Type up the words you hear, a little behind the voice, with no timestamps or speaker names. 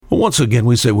Well, once again,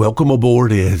 we say welcome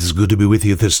aboard. It's good to be with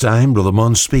you at this time. Brother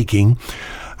Munn speaking.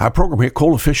 Our program here,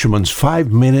 Call a Fisherman's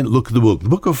 5-minute look at the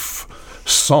book of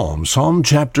Psalm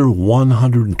chapter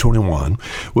 121.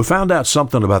 We found out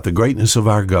something about the greatness of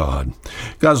our God.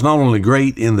 God's not only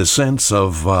great in the sense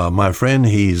of, my friend,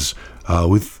 he's,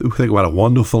 we think about a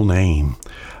wonderful name.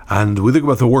 And we think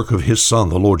about the work of his Son,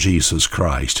 the Lord Jesus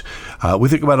Christ. We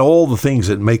think about all the things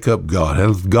that make up God,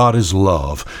 and God is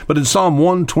love. But in Psalm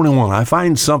 121, I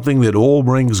find something that all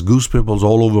brings goosepimples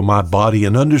all over my body,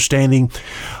 and understanding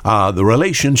the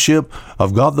relationship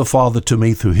of God the Father to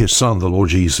me through his Son, the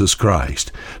Lord Jesus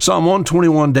Christ. Psalm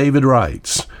 121, David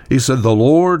writes, he said, "The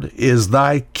Lord is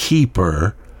thy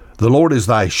keeper. The Lord is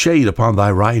thy shade upon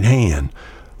thy right hand."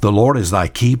 The Lord is thy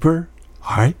keeper.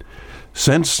 All right.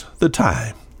 Since the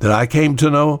time that I came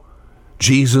to know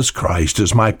Jesus Christ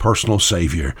as my personal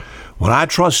Savior, when I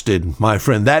trusted, my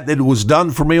friend, that was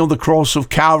done for me on the cross of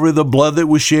Calvary, the blood that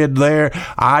was shed there,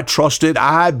 I trusted,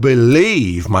 I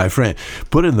believe, my friend,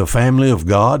 put in the family of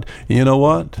God. You know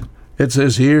what? It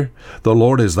says here, the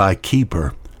Lord is thy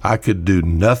keeper. I could do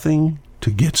nothing to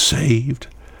get saved.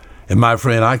 And my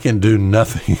friend, I can do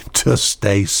nothing to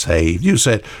stay saved. You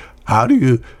said, how do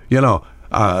you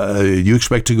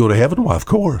expect to go to heaven? Well, of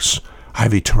course. I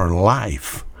have eternal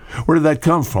life. Where did that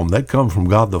come from? That comes from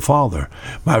God the Father.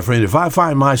 My friend, if I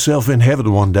find myself in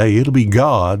heaven one day, it'll be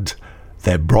God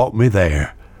that brought me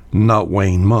there, not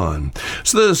Wayne Munn.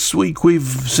 So this week we've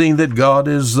seen that God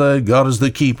is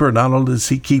the keeper. Not only does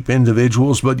he keep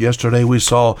individuals, but yesterday we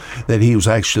saw that he was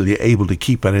actually able to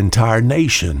keep an entire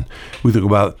nation. We think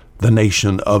about the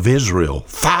nation of Israel,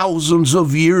 thousands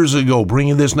of years ago,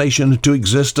 bringing this nation into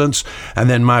existence. And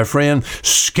then, my friend,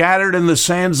 scattered in the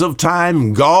sands of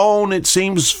time, gone, it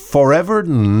seems, forever?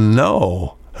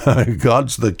 No.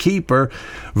 God's the keeper.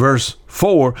 Verse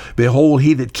 4, "Behold,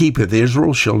 he that keepeth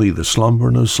Israel shall neither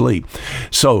slumber nor sleep."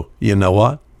 So, you know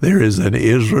what? There is an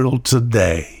Israel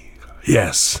today.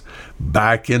 Yes,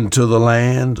 back into the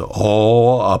land.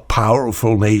 Oh, a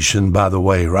powerful nation, by the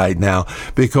way, right now,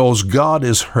 because God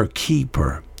is her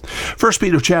keeper. 1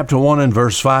 Peter chapter 1 and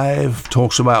verse 5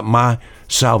 talks about my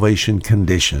salvation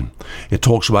condition. It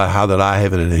talks about how that I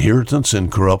have an inheritance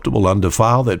incorruptible,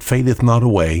 undefiled, that fadeth not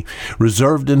away,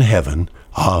 reserved in heaven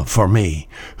for me,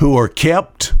 who are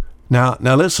kept. Now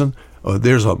listen.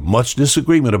 There's a much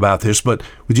disagreement about this, but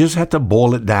we just have to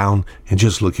boil it down and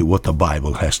just look at what the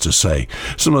Bible has to say.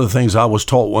 Some of the things I was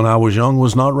taught when I was young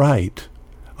was not right.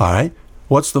 All right?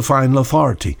 What's the final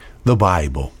authority? The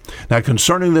Bible. Now,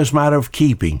 concerning this matter of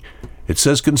keeping, it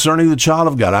says concerning the child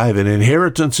of God, I have an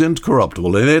inheritance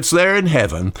incorruptible, and it's there in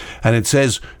heaven, and it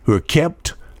says, who are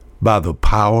kept by the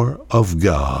power of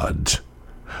God.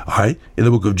 All right? In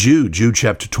the book of Jude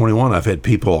chapter 21, I've had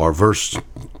people, or verse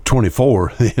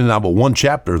 24, in about one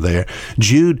chapter there,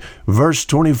 Jude, verse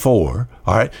 24,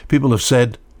 all right, people have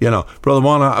said, Brother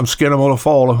Munn, I'm scared I'm going to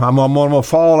fall. I'm going to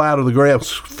fall out of the grace,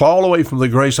 fall away from the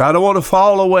grace. I don't want to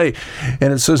fall away.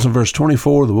 And it says in verse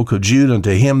 24, the book of Jude,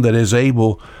 unto him that is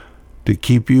able to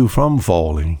keep you from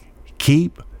falling.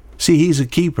 Keep. See, he's a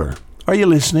keeper. Are you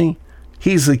listening?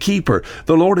 He's the keeper.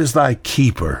 The Lord is thy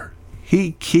keeper.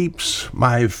 He keeps,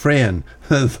 my friend,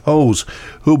 those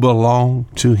who belong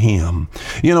to him.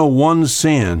 One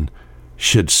sin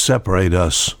should separate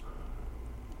us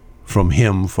from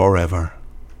him forever.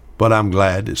 But I'm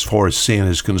glad, as far as sin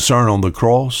is concerned, on the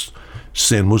cross,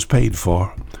 sin was paid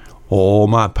for. All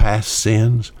my past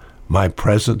sins, my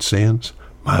present sins,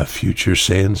 my future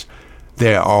sins,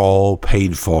 they're all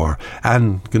paid for.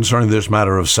 And concerning this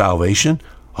matter of salvation,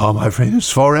 my friend,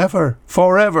 it's forever,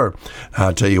 forever.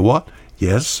 I'll tell you what.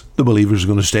 Yes, the believer is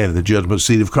going to stand at the judgment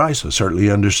seat of Christ. I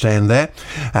certainly understand that.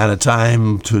 And a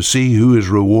time to see who is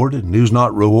rewarded and who's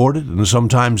not rewarded. And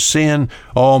sometimes sin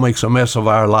all makes a mess of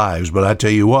our lives. But I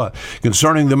tell you what,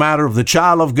 concerning the matter of the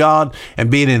child of God and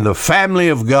being in the family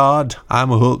of God, I'm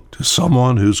hooked to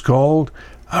someone who's called.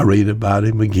 I read about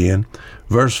him again.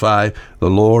 Verse 5,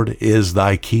 the Lord is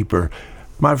thy keeper.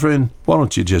 My friend, why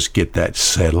don't you just get that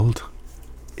settled?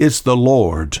 It's the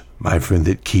Lord, my friend,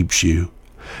 that keeps you.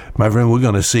 My friend, we're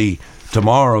going to see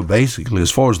tomorrow, basically,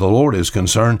 as far as the Lord is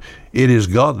concerned, it is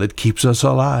God that keeps us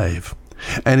alive.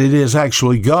 And it is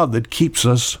actually God that keeps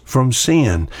us from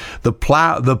sin. The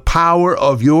power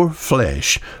of your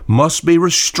flesh must be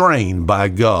restrained by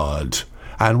God.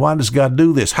 And why does God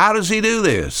do this? How does he do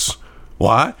this?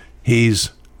 Why?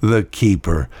 He's the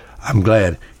keeper. I'm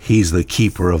glad he's the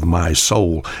keeper of my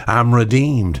soul. I'm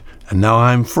redeemed, and now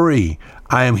I'm free.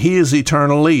 I am his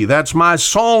eternally. That's my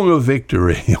song of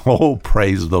victory. Oh,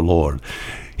 praise the Lord.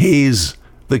 He's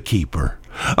the keeper.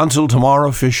 Until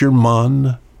tomorrow, Fisher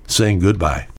Munn saying goodbye.